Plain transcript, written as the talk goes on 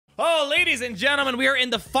Oh, ladies and gentlemen, we are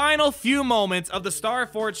in the final few moments of the Star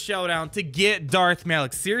Forge Showdown to get Darth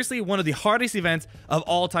Malak. Seriously, one of the hardest events of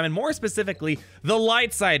all time, and more specifically, the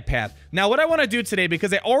light side path. Now, what I want to do today,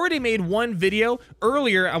 because I already made one video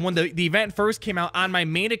earlier when the event first came out on my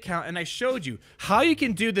main account, and I showed you how you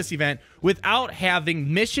can do this event without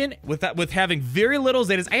having mission, with having very little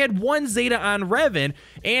zetas. I had one zeta on Revan,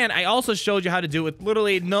 and I also showed you how to do it with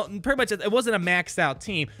literally pretty much, it wasn't a maxed out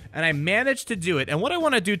team, and I managed to do it. And what I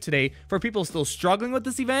want to do today, for people still struggling with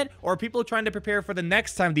this event, or people trying to prepare for the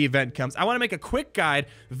next time the event comes, I want to make a quick guide,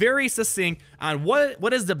 very succinct, on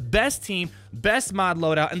what is the best team, best mod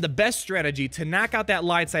loadout, and the best strategy to knock out that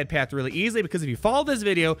light side path really easily, because if you follow this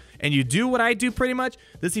video and you do what I do pretty much,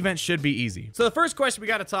 this event should be easy. So the first question we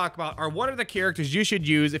got to talk about are what are the characters you should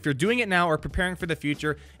use if you're doing it now or preparing for the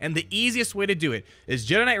future, and the easiest way to do it is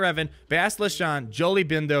Jedi Knight Revan, Bastila Shan, Jolee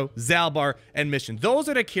Bindo, Zalbar, and Mission. Those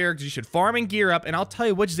are the characters you should farm and gear up, and I'll tell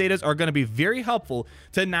you which zetas are going to be very helpful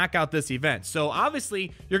to knock out this event. So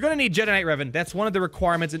obviously, you're going to need Jedi Knight Revan. That's one of the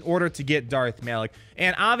requirements in order to get Darth Malak,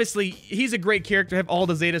 and obviously, he's a great character to have all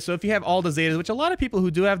the zetas. So if you have all the zetas, which a lot of people who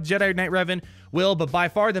do have Jedi Knight Revan will, but by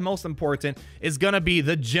far the most important is going to be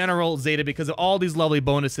the general zeta, because of all these lovely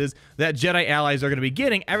bonuses that Jedi allies are going to be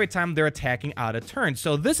getting every time they're attacking out of turn.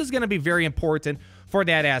 So this is going to be very important for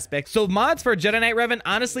that aspect. So mods for Jedi Knight Revan,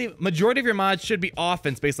 honestly, majority of your mods should be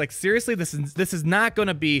offense based. Like seriously, this is not going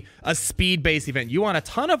to be a speed based event. You want a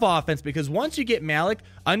ton of offense, because once you get Malak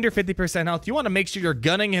under 50% health, you want to make sure you're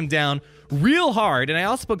gunning him down real hard. And I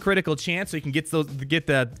also put critical chance, so you can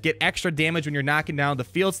get extra damage when you're knocking down the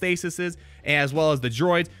field stasises as well as the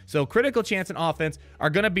droids. So critical chance and offense are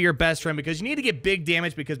going to be your best friend, because you need to get big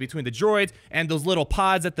damage, because between the droids and those little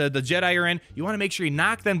pods that the Jedi are in, you want to make sure you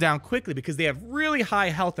knock them down quickly, because they have really high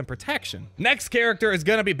health and protection. Next character is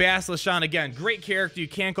going to be Bastila Shan. Again, great character. You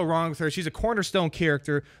can't go wrong with her. She's a cornerstone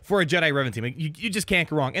character for a Jedi Revan team. You just can't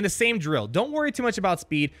go wrong. And the same drill. Don't worry too much about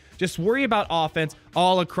speed. Just worry about offense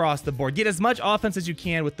all across the board. Get as much offense as you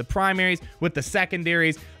can with the primaries, with the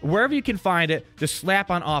secondaries, wherever you can find it, just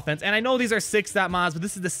slap on offense. And I know these are 6-dot mods, but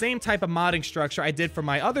this is the same type of modding structure I did for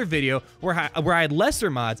my other video where I had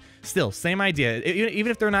lesser mods. Still, same idea.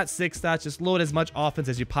 Even if they're not 6-dots, just load as much offense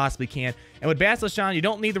as you possibly can. And with Bastila Shan, you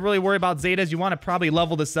don't need to really worry about zetas. You want to probably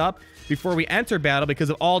level this up before we enter battle, because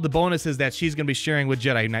of all the bonuses that she's going to be sharing with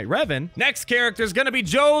Jedi Knight Revan. Next character is going to be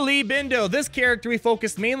Jolee Bindo. This character we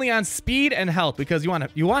focused mainly on speed and health, because you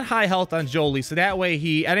want high health on Jolee, so that way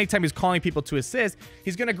anytime he's calling people to assist,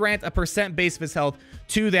 he's going to grant a % base of his health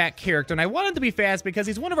to that character. And I want him to be fast because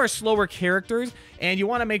he's one of our slower characters, and you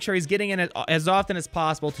want to make sure he's getting in it as often as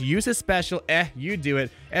possible to use his special, you do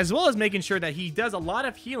it, as well as making sure that he does a lot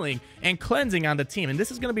of healing and cleansing on the team. And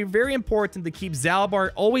this is going to be very important to keep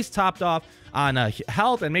Zalbar always topped off on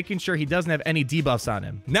health and making sure he doesn't have any debuffs on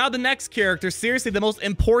him. Now the next character, seriously the most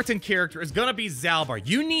important character, is going to be Zalbar.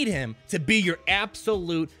 You need him to be your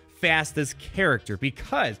absolute fastest character,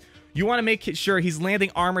 because you want to make sure he's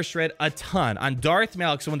landing armor shred a ton on Darth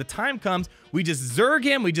Malak, so when the time comes, we just zerg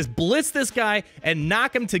him, we just blitz this guy and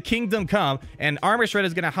knock him to kingdom come, and armor shred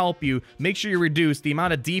is going to help you make sure you reduce the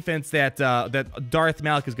amount of defense that Darth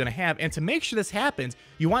Malak is going to have. And to make sure this happens,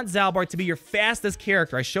 you want Zalbar to be your fastest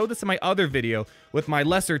character. I showed this in my other video with my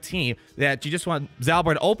lesser team, that you just want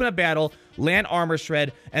Zalbar to open a battle, land armor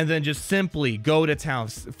shred, and then just simply go to town.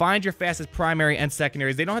 Find your fastest primary and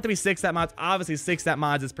secondaries. They don't have to be 6-dot mods. Obviously 6-dot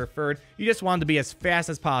mods is preferred. You just want them to be as fast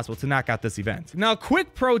as possible to knock out this event. Now,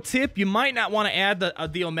 quick pro tip, you might not want to add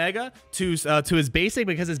the Omega to his basic,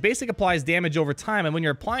 because his basic applies damage over time, and when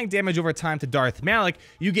you're applying damage over time to Darth Malak,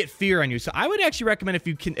 you get fear on you. So I would actually recommend, if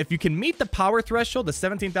you can meet the power threshold, the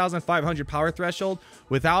 17,500 power threshold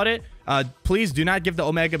without it, please do not give the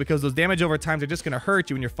Omega, because those damage over times are just going to hurt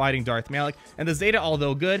you when you're fighting Darth Malak. And the Zeta,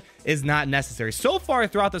 although good, is not necessary. So far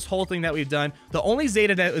throughout this whole thing that we've done, the only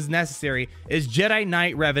Zeta that is necessary is Jedi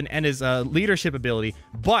Knight Revan and his leadership ability.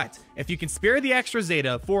 But if you can spare the extra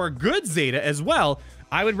Zeta for a good Zeta as well,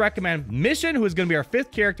 I would recommend Mission, who is going to be our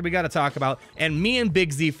 5th character we got to talk about, and me and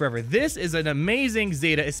Big Z forever. This is an amazing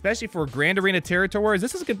Zeta, especially for Grand Arena territories.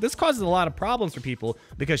 This causes a lot of problems for people,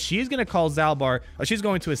 because she's going to call Zalbar, or she's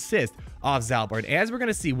going to assist off Zalbar. And as we're going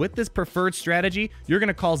to see with this preferred strategy, you're going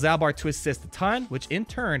to call Zalbar to assist a ton, which in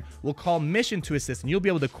turn will call Mission to assist, and you'll be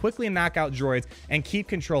able to quickly knock out droids and keep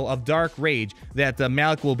control of Dark Rage that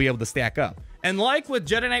Malak will be able to stack up. And like with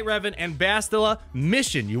Jedi Knight Revan and Bastila,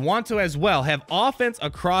 Mission, you want to as well have offense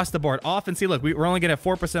across the board. Offense, see, look, we're only going to have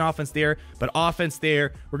 4% offense there, but offense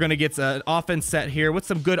there. We're going to get an offense set here with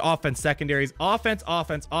some good offense secondaries. Offense,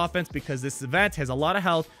 offense, offense, because this event has a lot of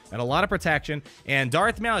health. and a lot of protection. And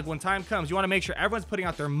Darth Malak, when time comes, you want to make sure everyone's putting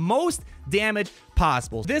out their most damage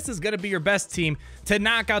possible. This is going to be your best team to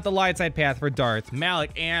knock out the light side path for Darth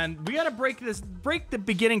Malak. And we got to break the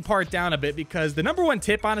beginning part down a bit, because the number one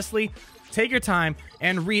tip, honestly, take your time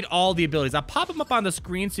and read all the abilities. I'll pop them up on the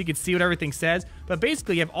screen so you can see what everything says. But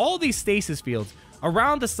basically, you have all these stasis fields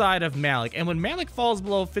around the side of Malak, and when Malak falls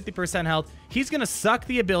below 50% health, he's going to suck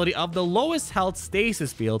the ability of the lowest health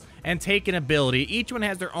stasis field and take an ability. Each one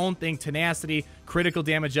has their own thing: tenacity, critical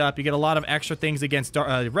damage up, you get a lot of extra things against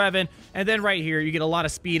Revan, and then right here you get a lot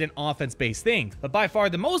of speed and offense based things. But by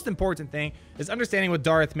far the most important thing is understanding what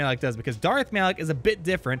Darth Malak does, because Darth Malak is a bit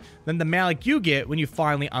different than the Malak you get when you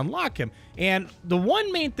finally unlock him. And the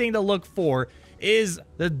one main thing to look for is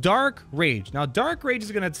the Dark Rage. Now, Dark Rage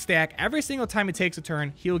is going to stack every single time he takes a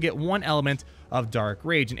turn. He'll get one element of Dark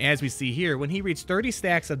Rage. And as we see here, when he reaches 30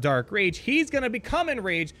 stacks of Dark Rage, he's going to become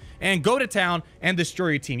Enraged and go to town and destroy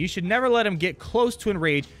your team. You should never let him get close to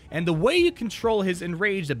Enraged. And the way you control his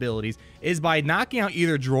Enraged abilities is by knocking out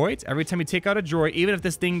either droids. Every time you take out a droid, even if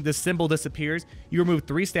this symbol disappears, you remove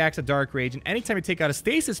 3 stacks of Dark Rage. And anytime you take out a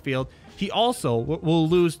stasis field, he also will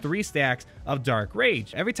lose 3 stacks of Dark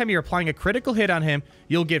Rage. Every time you're applying a critical hit on him,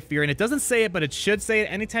 you'll get fear. And it doesn't say it, but it should say it.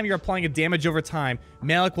 Anytime you're applying a damage over time,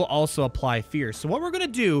 Malak will also apply fear. So what we're going to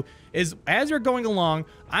do is, as we're going along,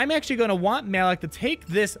 I'm actually going to want Malak to take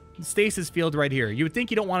this stasis field right here. You would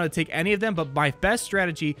think you don't want to take any of them, but my best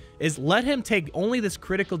strategy is let him take only this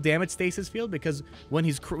critical damage stasis field, because when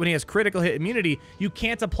he has critical hit immunity, you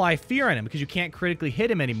can't apply fear on him because you can't critically hit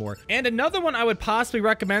him anymore. And another one I would possibly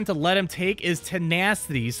recommend to let him take is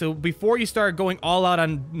tenacity. So before you start going all out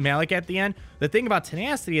on Malak at the end, the thing about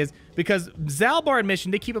tenacity is, because Zalbar and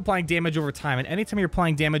Mission, they keep applying damage over time, and anytime you're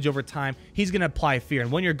applying damage over time, he's going to apply fear.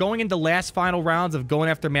 And when you're going into last final rounds of going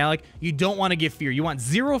after Malak, you don't want to give fear. You want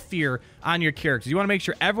 0 fear on your characters. You want to make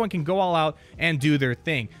sure everyone can go all out and do their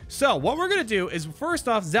thing. So what we're going to do is, first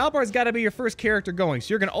off, Zalbar's got to be your first character going. So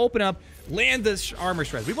you're going to open up, land the armor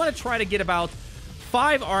shreds. We want to try to get about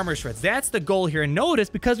 5 armor shreds. That's the goal here. And notice,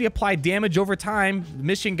 because we applied damage over time,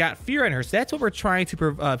 Mission got fear in her. So that's what we're trying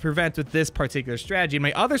to prevent with this particular strategy.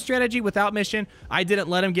 My other strategy without Mission, I didn't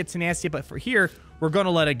let him get tenacity, but for here, we're going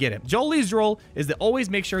to let it get him. Jolie's role is to always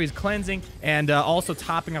make sure he's cleansing and also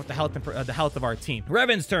topping up the health of our team.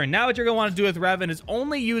 Revan's turn. Now what you're going to want to do with Revan is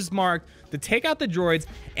only use Mark to take out the droids,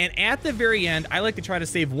 and at the very end, I like to try to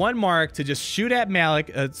save 1 Mark to just shoot at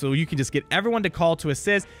Malak, so you can just get everyone to call to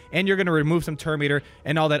assist, and you're going to remove some turn meter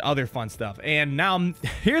and all that other fun stuff. And now,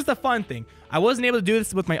 here's the fun thing. I wasn't able to do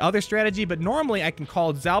this with my other strategy, but normally I can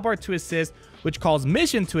call Zalbar to assist, which calls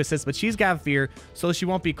Mission to assist, but she's got fear, so she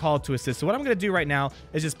won't be called to assist. So what I'm going to do right now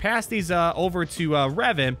is just pass these over to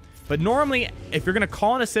Revan. But normally, if you're going to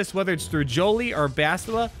call an assist, whether it's through Jolie or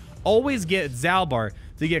Bastila, always get Zalbar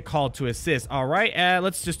to get called to assist. All right,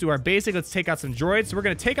 let's just do our basic. Let's take out some droids. So we're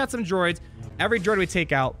going to take out some droids. Every droid we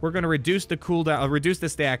take out, we're going to reduce the cooldown, reduce the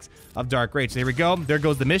stacks of Dark Rage. So here we go. There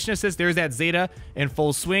goes the mission assist. There's that Zeta in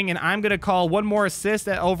full swing. And I'm going to call 1 more assist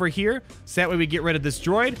over here. So that way we get rid of this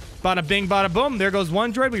droid. Bada bing, bada boom. There goes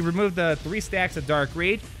 1 droid. We remove the 3 stacks of Dark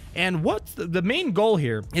Rage. And what's the main goal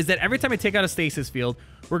here is that every time we take out a stasis field,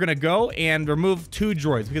 we're going to go and remove 2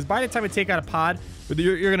 droids, because by the time we take out a pod,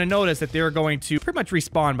 you're going to notice that they're going to pretty much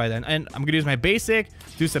respawn by then. And I'm going to use my basic,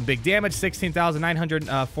 do some big damage,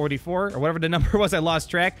 16,944 or whatever the number was. I lost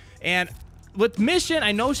track. And with Mission,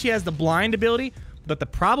 I know she has the blind ability, but the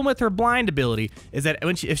problem with her blind ability is that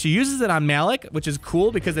if she uses it on Malak, which is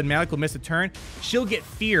cool because then Malak will miss a turn, she'll get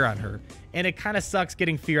fear on her. And it kind of sucks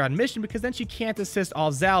getting fear on Mission, because then she can't assist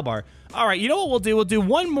all Zalbar. All right, you know what we'll do? We'll do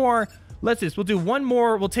 1 more. We'll do 1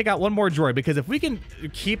 more. We'll take out 1 more droid, because if we can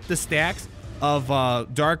keep the stacks of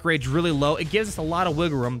Dark Rage really low, it gives us a lot of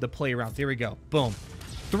wiggle room to play around. So here we go. Boom.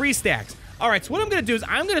 3 stacks. All right, so what I'm going to do is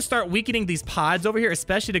I'm going to start weakening these pods over here,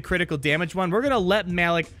 especially the critical damage one. We're going to let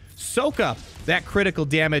Malak soak up that critical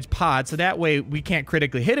damage pod, so that way we can't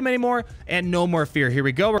critically hit him anymore, and no more fear. Here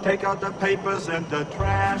we go. Take out the papers and the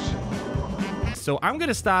trash. So I'm going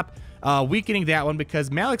to stop weakening that one, because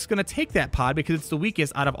Malak's going to take that pod because it's the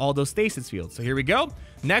weakest out of all those stasis fields. So here we go.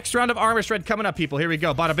 Next round of armor shred coming up, people. Here we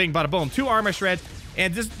go. Bada bing, bada boom. 2 armor shreds.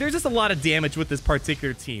 And there's just a lot of damage with this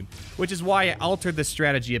particular team, which is why I altered the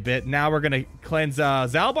strategy a bit. Now we're going to cleanse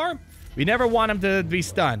Zalbar. We never want him to be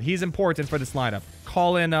stunned. He's important for this lineup.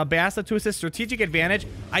 call in Bastila to assist strategic advantage.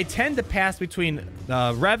 I tend to pass between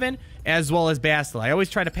Revan as well as Bastila. I always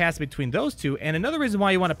try to pass between those two. And another reason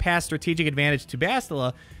why you want to pass strategic advantage to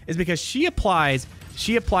Bastila is because she applies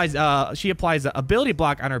ability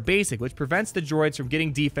block on her basic, which prevents the droids from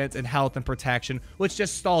getting defense and health and protection, which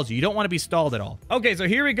just stalls you. You don't want to be stalled at all. Okay, so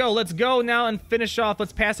here we go. Let's go now and finish off.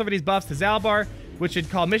 Let's pass over these buffs to Zalbar, which should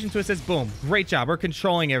call mission to assist. Boom. Great job. We're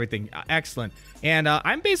controlling everything. Excellent. And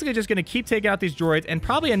I'm basically just going to keep taking out these droids and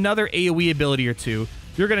probably another AoE ability or two.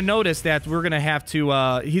 You're going to notice that we're going to have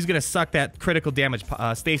to, he's going to suck that critical damage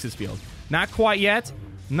stasis field. Not quite yet.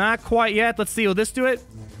 Not quite yet. Let's see. Will this do it?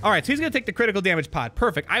 All right, so he's going to take the critical damage pod.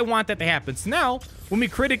 Perfect. I want that to happen. So now, when we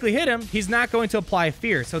critically hit him, he's not going to apply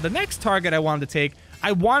fear. So the next target I wanted to take,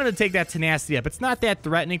 I wanted to take that tenacity up. It's not that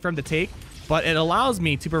threatening for him to take, but it allows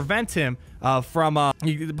me to prevent him from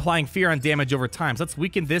applying fear on damage over time. So let's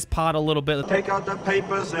weaken this pod a little bit. Take out the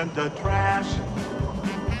papers and the trash,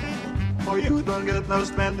 or you don't get no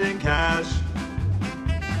spending cash.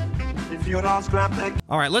 If you don't scrap the...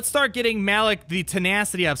 All right, let's start getting Malak the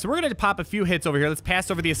tenacity up. So we're going to pop a few hits over here. Let's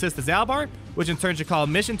pass over the assist to Zalbar, which in turn should call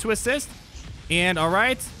mission to assist. And all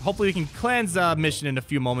right, hopefully we can cleanse mission in a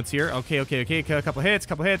few moments here. Okay. A couple hits.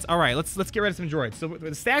 All right, let's get rid of some droids. So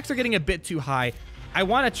the stacks are getting a bit too high. I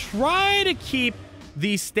want to try to keep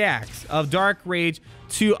these stacks of Dark Rage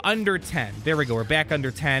to under 10. There we go. We're back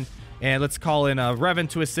under 10. And let's call in Revan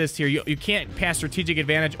to assist here. You can't pass strategic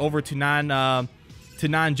advantage over to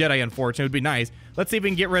non-Jedi, unfortunately. It would be nice. Let's see if we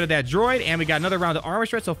can get rid of that droid. And we got another round of armor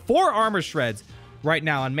shreds. So 4 armor shreds right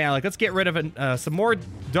now on Malak. Let's get rid of some more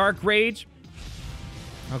Dark Rage.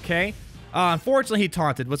 Okay. Unfortunately, he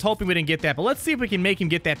taunted. Was hoping we didn't get that. But let's see if we can make him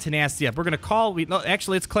get that tenacity up. We're going to call...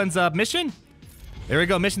 actually, let's cleanse up mission. There we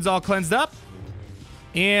go. Mission's all cleansed up.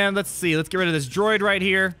 And let's see. Let's get rid of this droid right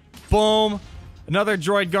here. Boom. Another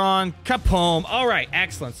droid gone. Kaboom. All right.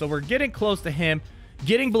 Excellent. So we're getting close to him.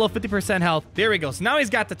 Getting below 50% health. There we go. So now he's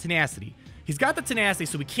got the tenacity. He's got the tenacity,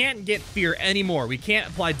 so we can't get fear anymore. We can't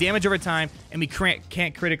apply damage over time, and we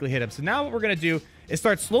can't critically hit him. So now what we're going to do is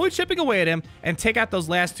start slowly chipping away at him and take out those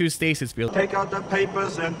last 2 stasis fields. Take out the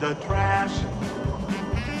papers and the trash,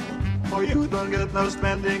 or you don't get no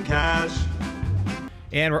spending cash.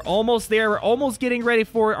 And we're almost there. We're almost getting ready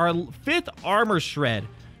for our 5th armor shred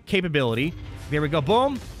capability. There we go.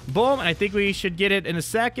 Boom. Boom. And I think we should get it in a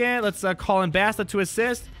second. Let's call in Bastila to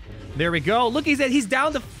assist. There we go. Look, he's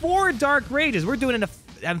down to 4 Dark Rages. We're doing a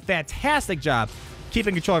fantastic job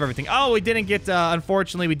keeping control of everything. Oh, we didn't get,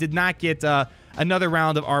 unfortunately, we did not get another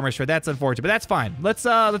round of armor shred. That's unfortunate, but that's fine. Let's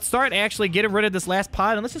start actually getting rid of this last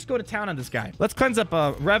pod, and let's just go to town on this guy. Let's cleanse up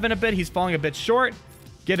Revan a bit. He's falling a bit short.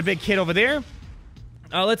 Get a big hit over there.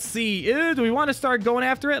 Let's see. Do we want to start going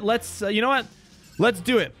after it? Let's, you know what? Let's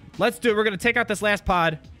do it. Let's do it. We're going to take out this last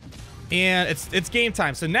pod, and it's game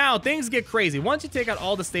time. So now things get crazy. Once you take out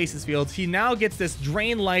all the stasis fields, he now gets this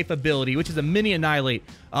drain life ability, which is a mini annihilate,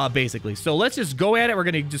 basically. So let's just go at it. We're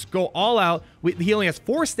going to just go all out. He only has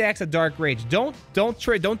 4 stacks of Dark Rage. Don't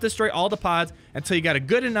destroy all the pods until you got a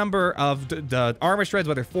good number of the armor shreds,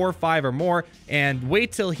 whether 4 or 5 or more, and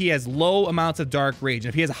wait till he has low amounts of Dark Rage. And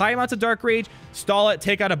if he has high amounts of Dark Rage, stall it,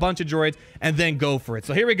 take out a bunch of droids, and then go for it.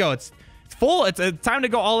 So here we go. It's full. It's time to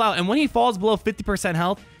go all out. And when he falls below 50%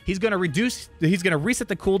 health, he's going to reset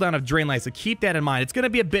the cooldown of Drain Life. So keep that in mind. It's going to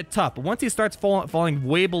be a bit tough, but once he starts falling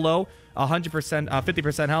way below 100%,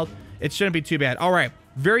 50% health, it shouldn't be too bad. All right.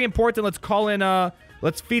 Very important. Let's call in,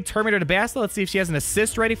 let's feed Terminator to Bastila. Let's see if she has an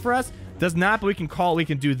assist ready for us. Does not, but we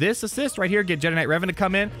can do this assist right here. Get Jedi Knight Revan to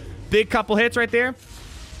come in. Big couple hits right there.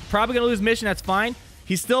 Probably going to lose mission. That's fine.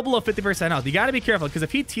 He's still below 50% health. You got to be careful, because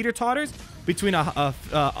if he teeter-totters between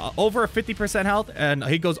over 50% health and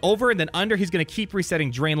he goes over and then under, he's going to keep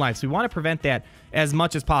resetting Drain Life. So we want to prevent that as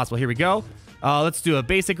much as possible. Here we go. Let's do a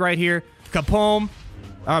basic right here. Kaboom.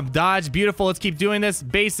 Dodge. Beautiful. Let's keep doing this.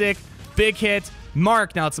 Basic. Big hit.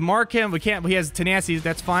 Mark. Now let's mark him. We can't. He has tenacity.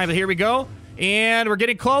 That's fine. But here we go. And we're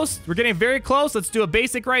getting close. We're getting very close. Let's do a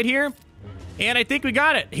basic right here. And I think we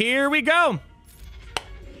got it. Here we go.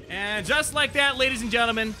 And just like that, ladies and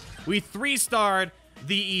gentlemen, we 3-starred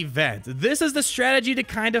the event. This is the strategy to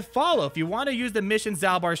kind of follow. If you want to use the mission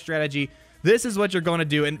Zalbar strategy, this is what you're going to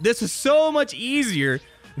do. And this is so much easier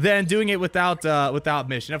than doing it without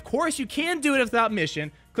mission. Of course, you can do it without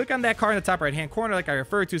mission. Click on that card in the top right-hand corner like I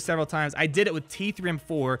referred to several times. I did it with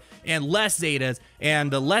T3M4 and less Zetas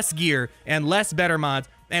and less gear and less better mods.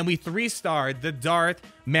 And we 3-starred the Darth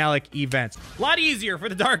Malak event. A lot easier for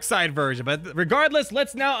the dark side version. But regardless,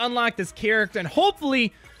 let's now unlock this character. And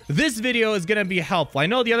hopefully this video is going to be helpful. I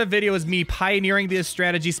know the other video is me pioneering this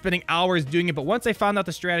strategy, spending hours doing it, but once I found out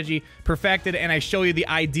the strategy, perfected, and I show you the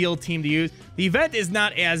ideal team to use, the event is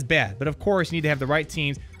not as bad. But of course, you need to have the right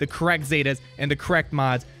teams, the correct zetas, and the correct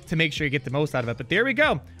mods to make sure you get the most out of it. But there we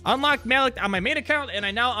go. Unlocked Malak on my main account, and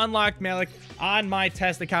I now unlocked Malak on my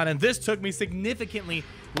test account, and this took me significantly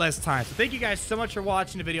less time. So thank you guys so much for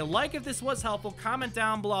watching the video. Like if this was helpful, comment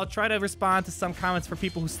down below. I'll try to respond to some comments for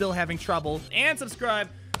people who are still having trouble, and subscribe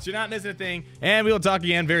so you're not missing a thing. And we will talk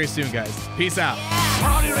again very soon, guys. Peace out.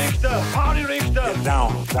 Party Richter, Party Richter. Get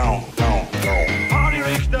down, down, down, down. Party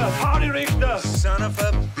Richter, Party Richter. Son of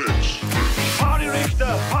a bitch. Party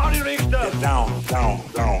Richter, Party Richter. Get down, down,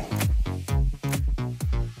 down.